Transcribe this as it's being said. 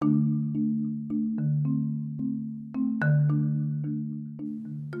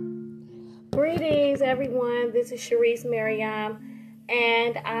everyone. This is Sharice Mariam,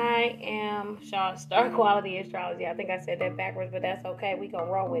 and I am Star Quality Astrology. I think I said that backwards, but that's okay. We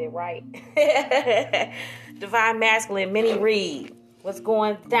gonna roll with it, right? Divine Masculine mini read. What's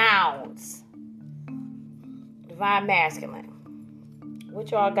going down? Divine Masculine.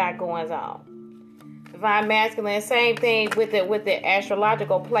 What y'all got going on? Divine Masculine. Same thing with the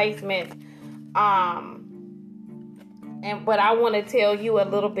astrological placements. But I want to tell you a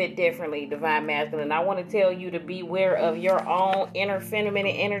little bit differently, Divine Masculine. I want to tell you to beware of your own inner feminine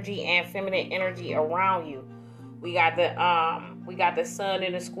energy and feminine energy around you. We got the sun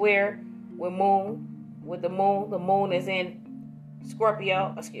in the square with the moon. The moon is in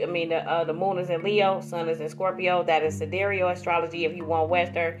Scorpio. The moon is in Leo. Sun is in Scorpio. That is sidereal astrology. If you want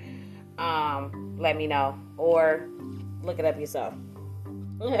Western, let me know or look it up yourself.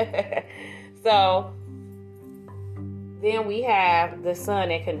 So. Then we have the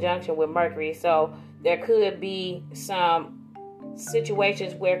sun in conjunction with Mercury. So there could be some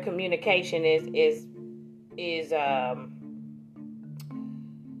situations where communication is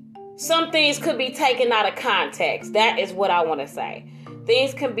some things could be taken out of context. That is what I want to say.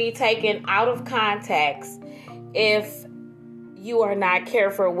 Things can be taken out of context if you are not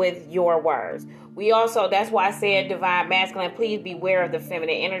careful with your words. We also, that's why I said Divine Masculine, please beware of the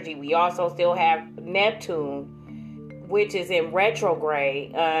feminine energy. We also still have Neptune, which is in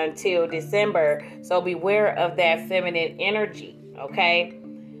retrograde until December. So beware of that feminine energy, okay?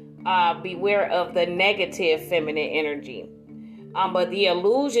 Beware of the negative feminine energy. But the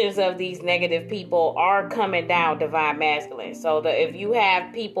illusions of these negative people are coming down, Divine Masculine. So if you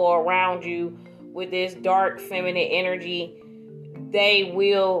have people around you with this dark feminine energy, their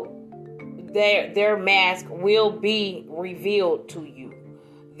mask will be revealed to you.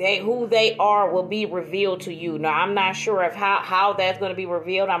 Who they are will be revealed to you. Now, I'm not sure of how that's going to be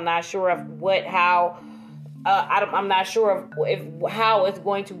revealed. I'm not sure of I'm not sure of how it's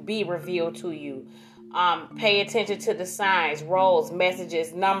going to be revealed to you. Pay attention to the signs, roles,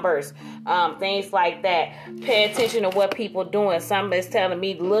 messages, numbers, things like that. Pay attention to what people doing. Somebody's telling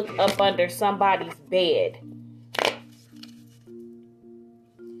me, look up under somebody's bed.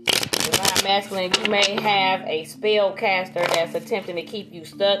 Masculine, you may have a spellcaster that's attempting to keep you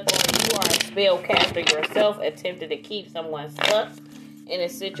stuck, or you are a spellcaster yourself attempting to keep someone stuck in a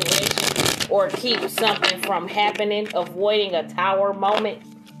situation or keep something from happening, avoiding a tower moment,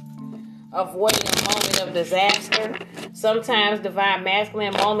 avoiding a moment of disaster. Sometimes Divine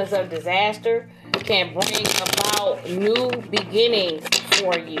Masculine moments of disaster can bring about new beginnings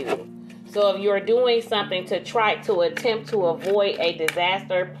for you. So if you're doing something to try to attempt to avoid a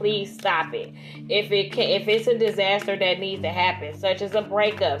disaster, please stop it. If it's a disaster that needs to happen, such as a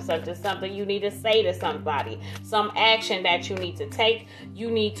breakup, such as something you need to say to somebody, some action that you need to take,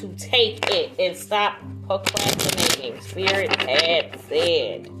 you need to take it and stop procrastinating. Spirit had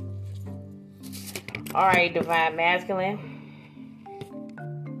said. All right, Divine Masculine.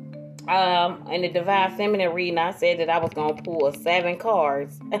 In the Divine Feminine reading, I said that I was going to pull 7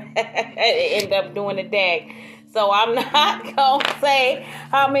 cards. End up doing the deck. So I'm not going to say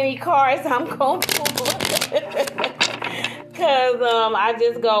how many cards I'm going to pull. Because I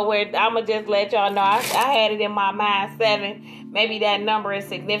just go with, I'm going to just let y'all know. I had it in my mind 7. Maybe that number is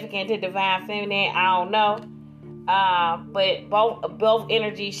significant to Divine Feminine. I don't know. But both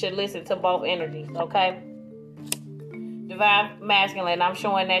energies should listen to both energies, okay? Divine Masculine, I'm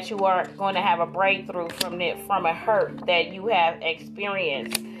showing that you are going to have a breakthrough from a hurt that you have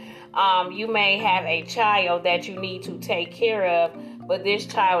experienced. You may have a child that you need to take care of, but this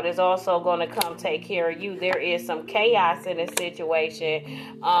child is also going to come take care of you. There is some chaos in this situation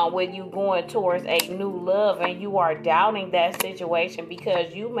when you going towards a new love and you are doubting that situation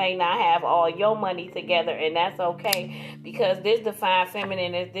because you may not have all your money together, and that's okay because this Divine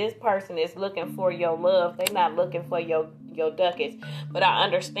Feminine this person is looking for your love. They're not looking for your ducats. But I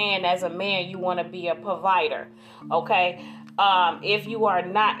understand as a man you want to be a provider, okay? If you are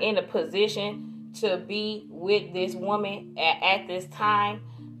not in a position to be with this woman at this time,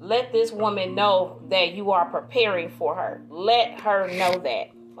 let this woman know that you are preparing for her. Let her know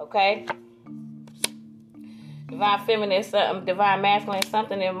that, okay? Divine Feminine, Divine Masculine,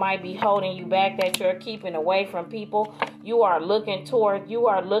 something that might be holding you back that you're keeping away from people. You are looking towards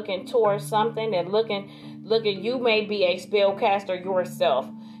something and looking, you may be a spellcaster yourself,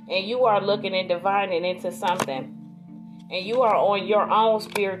 and you are looking and divining into something. And you are on your own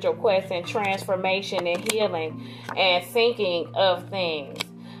spiritual quest and transformation and healing and thinking of things.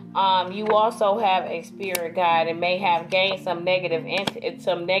 You also have a spirit guide and may have gained some negative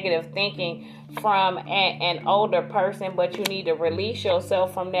thinking from an older person, but you need to release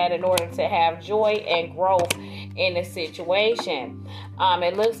yourself from that in order to have joy and growth in the situation.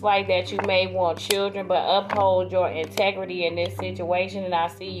 It looks like that you may want children, but uphold your integrity in this situation, and I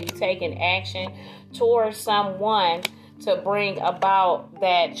see you taking action towards someone to bring about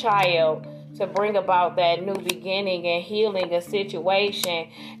that child, to bring about that new beginning and healing a situation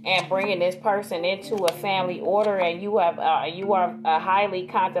and bringing this person into a family order. And you are highly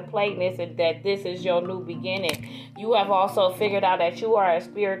contemplating this, and that this is your new beginning. You have also figured out that you are a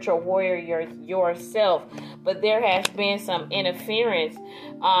spiritual warrior yourself, but there has been some interference,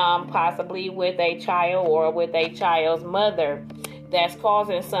 possibly with a child or with a child's mother, that's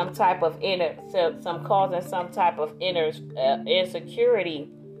causing some type of insecurity,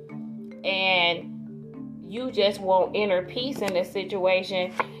 and you just want inner peace in this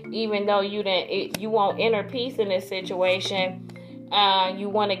situation. Even though you want inner peace in this situation, you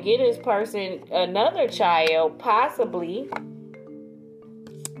want to get this person another child, possibly,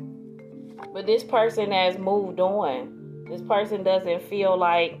 but this person has moved on. This person doesn't feel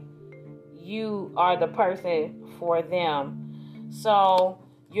like you are the person for them. So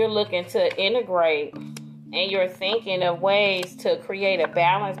you're looking to integrate, and you're thinking of ways to create a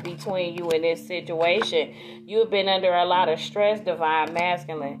balance between you and this situation. You've been under a lot of stress, Divine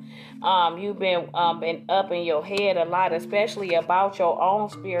Masculine. You've been up in your head a lot, especially about your own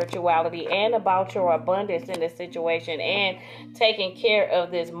spirituality and about your abundance in this situation, and taking care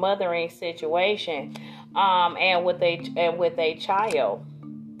of this mothering situation, and with a child.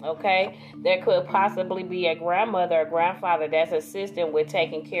 Okay, there could possibly be a grandmother or grandfather that's assisting with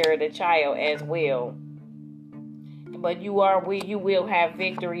taking care of the child as well. But you will have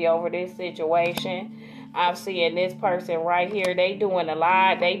victory over this situation. I'm seeing this person right here. They doing a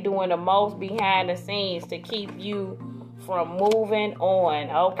lot. They doing the most behind the scenes to keep you from moving on.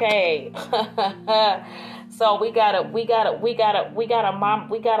 Okay. So we got a mom,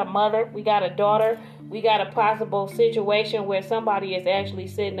 we got a mother, we got a daughter, we got a possible situation where somebody is actually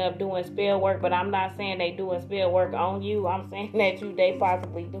sitting up doing spell work. But I'm not saying they doing spell work on you. I'm saying that they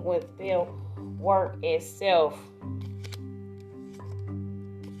possibly doing spell work itself.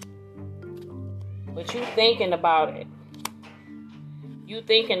 But you thinking about it. You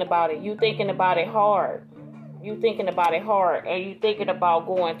thinking about it. You thinking about it hard. You thinking about it hard. And you thinking about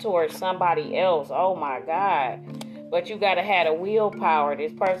going towards somebody else. Oh my God. But you gotta have a willpower.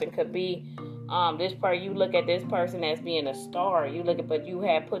 This person could be you look at this person as being a star. But you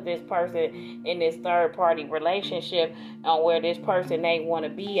have put this person in this third party relationship on where this person they want to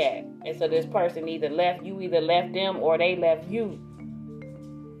be at. And so this person either left them or they left you.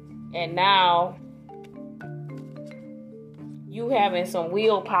 And now you having some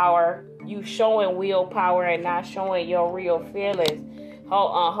willpower, you showing willpower and not showing your real feelings,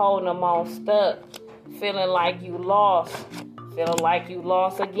 holding them on stuck, feeling like you lost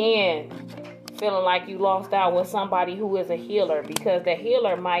again, feeling like you lost out with somebody who is a healer, because the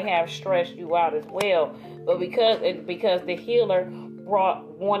healer might have stressed you out as well, but because the healer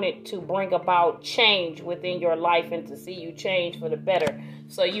wanted to bring about change within your life and to see you change for the better,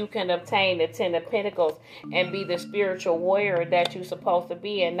 so you can obtain the 10 of Pentacles and be the spiritual warrior that you're supposed to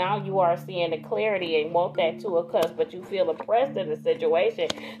be. And now you are seeing the clarity and want that to occur, but you feel oppressed in the situation.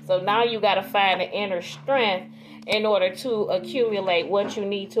 So now you got to find the inner strength in order to accumulate what you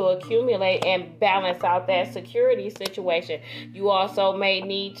need to accumulate and balance out that security situation. You also may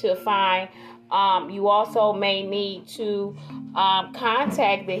need to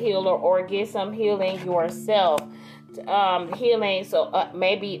contact the healer or get some healing yourself. Healing, so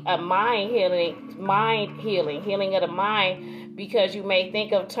maybe a mind healing of the mind, because you may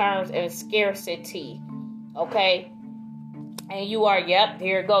think of terms in scarcity. Okay, and you are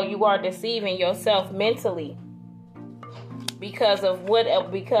deceiving yourself mentally because of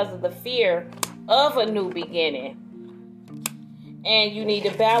the fear of a new beginning, and you need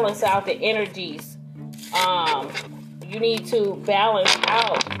to balance out the energies. You need to balance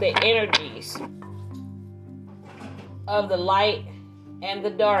out the energies of the light and the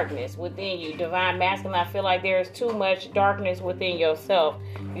darkness within you. Divine Masculine, I feel like there's too much darkness within yourself.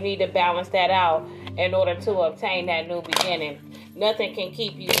 You need to balance that out in order to obtain that new beginning. Nothing can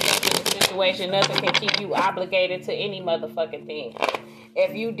keep you stuck in the situation. Nothing can keep you obligated to any motherfucking thing.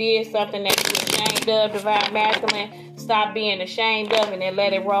 If you did something that you're ashamed of, Divine Masculine, stop being ashamed of it and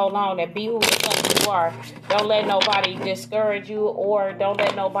let it roll on and be who the fuck you are. Don't let nobody discourage you, or don't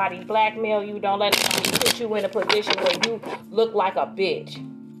let nobody blackmail you. Don't let nobody put you in a position where you look like a bitch.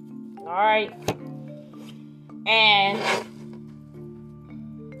 Alright? And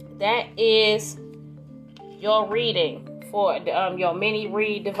that is your reading for your mini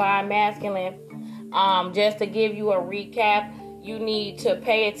read Divine Masculine. Just to give you a recap, you need to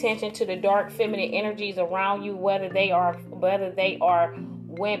pay attention to the dark feminine energies around you, whether they are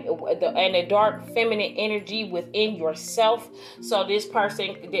women, and the dark feminine energy within yourself. So this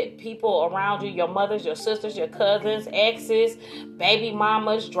person, the people around you, your mothers, your sisters, your cousins, exes, baby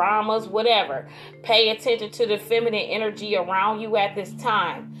mamas, dramas, whatever. Pay attention to the feminine energy around you at this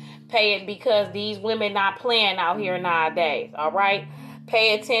time. Pay it, because these women not playing out here nowadays. All right.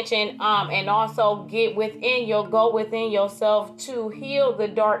 Pay attention, and also go within yourself to heal the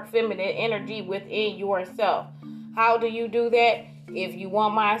dark feminine energy within yourself. How do you do that? If you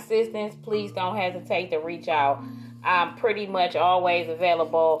want my assistance, please don't hesitate to reach out. I'm pretty much always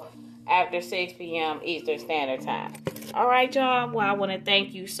available after 6 p.m. Eastern Standard Time. All right, y'all. Well, I want to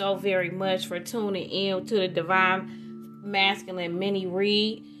thank you so very much for tuning in to the Divine Masculine mini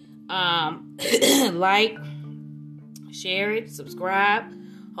read. Like, share it, subscribe.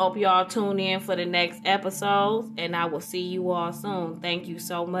 Hope y'all tune in for the next episodes, and I will see you all soon. Thank you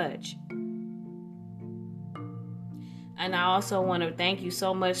so much. And I also want to thank you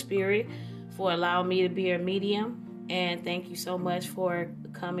so much, Spirit, for allowing me to be a medium. And thank you so much for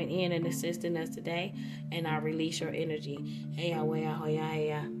coming in and assisting us today. And I release your energy. Hey,